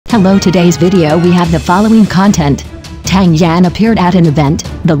Hello, today's video we have the following content. Tang Yan appeared at an event,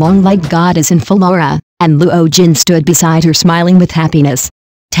 the long-legged goddess in full aura, and Luo Jin stood beside her smiling with happiness.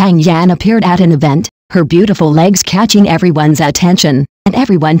 Tang Yan appeared at an event, her beautiful legs catching everyone's attention, and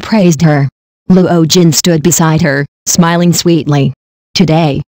everyone praised her. Luo Jin stood beside her, smiling sweetly.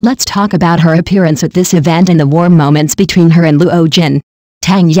 Today, let's talk about her appearance at this event and the warm moments between her and Luo Jin.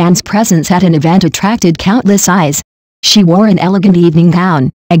 Tang Yan's presence at an event attracted countless eyes. She wore an elegant evening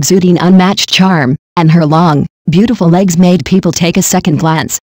gown, exuding unmatched charm, and her long, beautiful legs made people take a second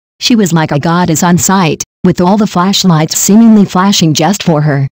glance. She was like a goddess on sight, with all the flashlights seemingly flashing just for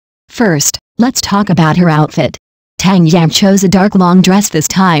her. First, let's talk about her outfit. Tang Yan chose a dark long dress this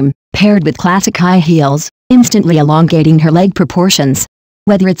time, paired with classic high heels, instantly elongating her leg proportions.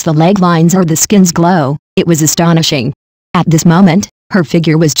 Whether it's the leg lines or the skin's glow, it was astonishing. At this moment, her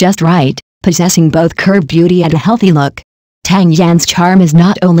figure was just right, possessing both curved beauty and a healthy look. Tang Yan's charm is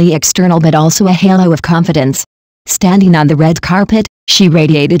not only external but also a halo of confidence. Standing on the red carpet, she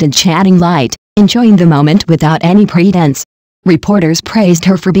radiated enchanting light, enjoying the moment without any pretense. Reporters praised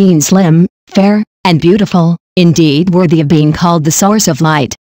her for being slim, fair, and beautiful, indeed worthy of being called the source of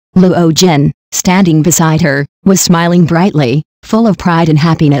light. Luo Jin, standing beside her, was smiling brightly, full of pride and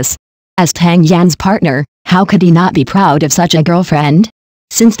happiness. As Tang Yan's partner, how could he not be proud of such a girlfriend?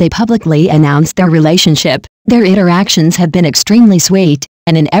 Since they publicly announced their relationship, their interactions have been extremely sweet,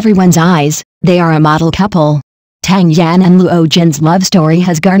 and in everyone's eyes, they are a model couple. Tang Yan and Luo Jin's love story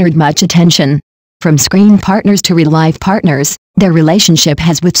has garnered much attention. From screen partners to real-life partners, their relationship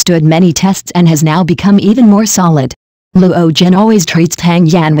has withstood many tests and has now become even more solid. Luo Jin always treats Tang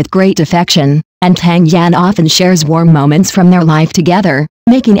Yan with great affection, and Tang Yan often shares warm moments from their life together,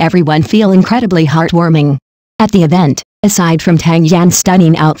 making everyone feel incredibly heartwarming. At the event, aside from Tang Yan's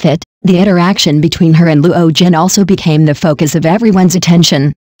stunning outfit, the interaction between her and Luo Jin also became the focus of everyone's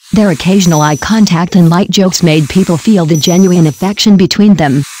attention. Their occasional eye contact and light jokes made people feel the genuine affection between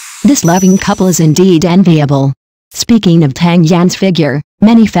them. This loving couple is indeed enviable. Speaking of Tang Yan's figure,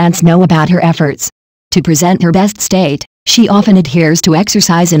 many fans know about her efforts. To present her best state, she often adheres to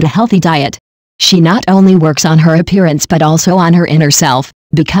exercise and a healthy diet. She not only works on her appearance but also on her inner self,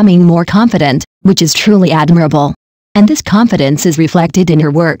 becoming more confident, which is truly admirable. And this confidence is reflected in her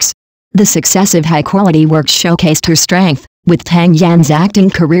works. The successive high-quality works showcased her strength, with Tang Yan's acting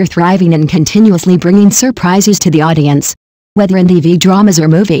career thriving and continuously bringing surprises to the audience. Whether in TV dramas or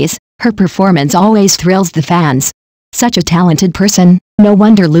movies, her performance always thrills the fans. Such a talented person, no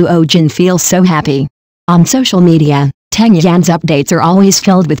wonder Luo Jin feels so happy. On social media, Tang Yan's updates are always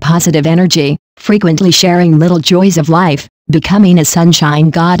filled with positive energy, frequently sharing little joys of life, becoming a sunshine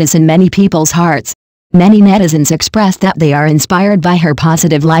goddess in many people's hearts. Many netizens express that they are inspired by her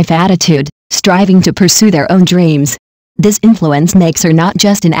positive life attitude, striving to pursue their own dreams. This influence makes her not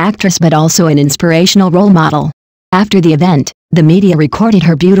just an actress but also an inspirational role model. After the event, the media recorded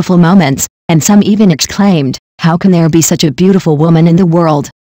her beautiful moments, and some even exclaimed, "How can there be such a beautiful woman in the world?"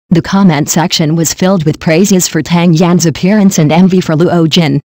 The comment section was filled with praises for Tang Yan's appearance and envy for Luo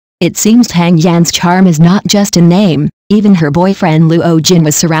Jin. It seems Tang Yan's charm is not just a name, even her boyfriend Luo Jin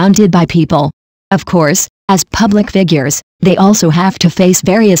was surrounded by people. Of course, as public figures, they also have to face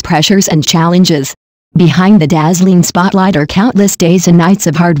various pressures and challenges. Behind the dazzling spotlight are countless days and nights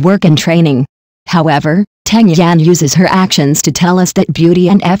of hard work and training. However, Tang Yan uses her actions to tell us that beauty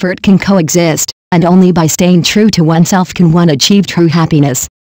and effort can coexist, and only by staying true to oneself can one achieve true happiness.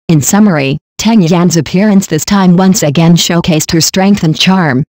 In summary, Tang Yan's appearance this time once again showcased her strength and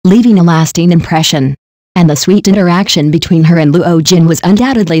charm, leaving a lasting impression. And the sweet interaction between her and Luo Jin was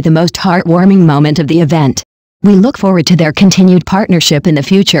undoubtedly the most heartwarming moment of the event. We look forward to their continued partnership in the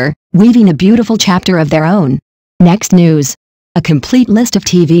future, weaving a beautiful chapter of their own. Next news. A complete list of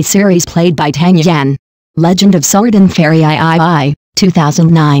TV series played by Tang Yan. Legend of Sword and Fairy III,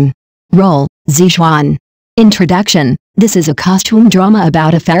 2009. Role, Zixuan. Introduction. This is a costume drama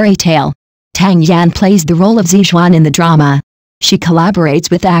about a fairy tale. Tang Yan plays the role of Zixuan in the drama. She collaborates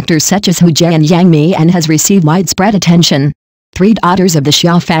with actors such as Hu Jie and Yang Mi and has received widespread attention. Three Daughters of the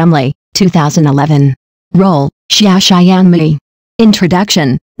Xia Family, 2011. Role, Xia Xianmi.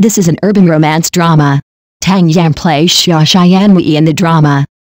 Introduction. This is an urban romance drama. Tang Yan plays Xia Xianmi in the drama.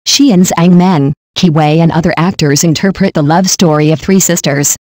 She and Zhang Meng, Qi Wei and other actors interpret the love story of three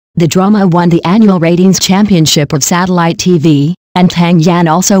sisters. The drama won the annual Ratings Championship of Satellite TV, and Tang Yan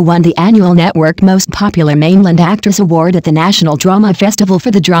also won the annual Network Most Popular Mainland Actress Award at the National Drama Festival for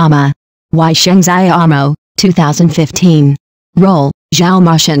the drama. Wai Shengzai, 2015. Role, Zhao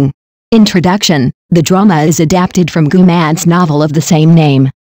Moshen. Introduction. The drama is adapted from Gu Man's novel of the same name.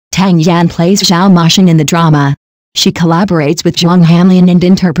 Tang Yan plays Zhao Moshen in the drama. She collaborates with Zhang Hanlian and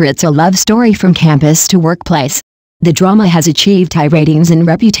interprets a love story from campus to workplace. The drama has achieved high ratings and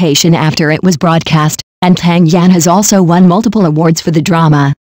reputation after it was broadcast, and Tang Yan has also won multiple awards for the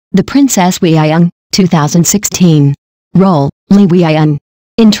drama. The Princess Weiyang, 2016. Role, Li Weiyang.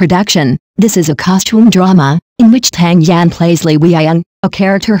 Introduction. This is a costume drama, in which Tang Yan plays Li Weiyang, a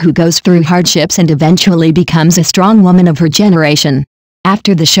character who goes through hardships and eventually becomes a strong woman of her generation.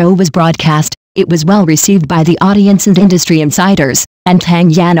 After the show was broadcast, it was well received by the audience and industry insiders, and Tang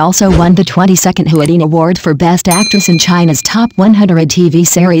Yan also won the 22nd Huading Award for Best Actress in China's Top 100 TV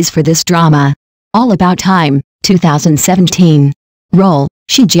series for this drama. All About Time, 2017. Role,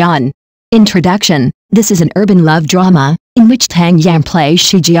 Shi Jian. Introduction. This is an urban love drama, in which Tang Yan plays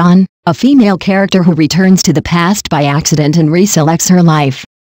Shi Jian, a female character who returns to the past by accident and reselects her life.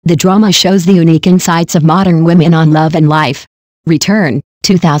 The drama shows the unique insights of modern women on love and life. Return,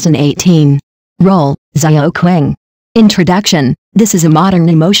 2018. Role, Xiao Qing. Introduction. This is a modern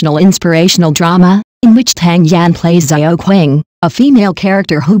emotional inspirational drama, in which Tang Yan plays Xiao Qing, a female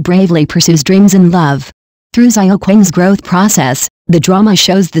character who bravely pursues dreams and love. Through Xiao Qing's growth process, the drama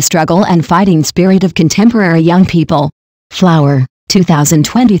shows the struggle and fighting spirit of contemporary young people. Flower,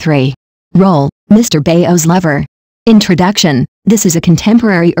 2023. Role, Mr. Bao's lover. Introduction. This is a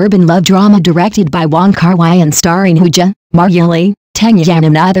contemporary urban love drama directed by Wang Kar-wai and starring Hu Jia, Marya Li, Tang Yan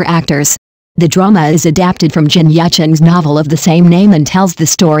and other actors. The drama is adapted from Jin Yucheng's novel of the same name and tells the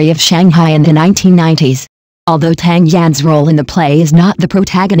story of Shanghai in the 1990s. Although Tang Yan's role in the play is not the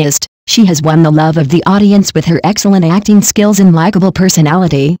protagonist, she has won the love of the audience with her excellent acting skills and likable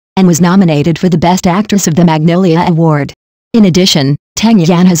personality, and was nominated for the Best Actress of the Magnolia Award. In addition, Tang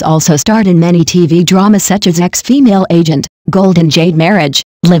Yan has also starred in many TV dramas such as Ex-Female Agent, Golden Jade Marriage,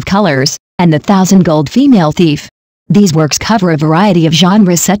 Live Colors, and The Thousand Gold Female Thief. These works cover a variety of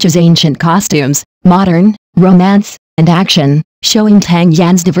genres such as ancient costumes, modern, romance, and action, showing Tang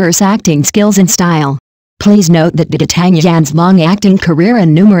Yan's diverse acting skills and style. Please note that due to Tang Yan's long acting career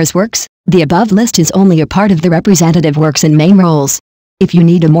and numerous works, the above list is only a part of the representative works and main roles. If you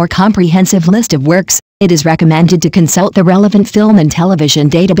need a more comprehensive list of works, it is recommended to consult the relevant film and television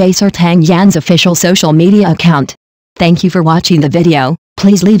database or Tang Yan's official social media account. Thank you for watching the video.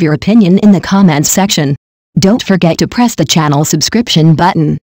 Please leave your opinion in the comments section. Don't forget to press the channel subscription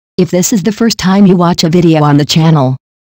button. If this is the first time you watch a video on the channel,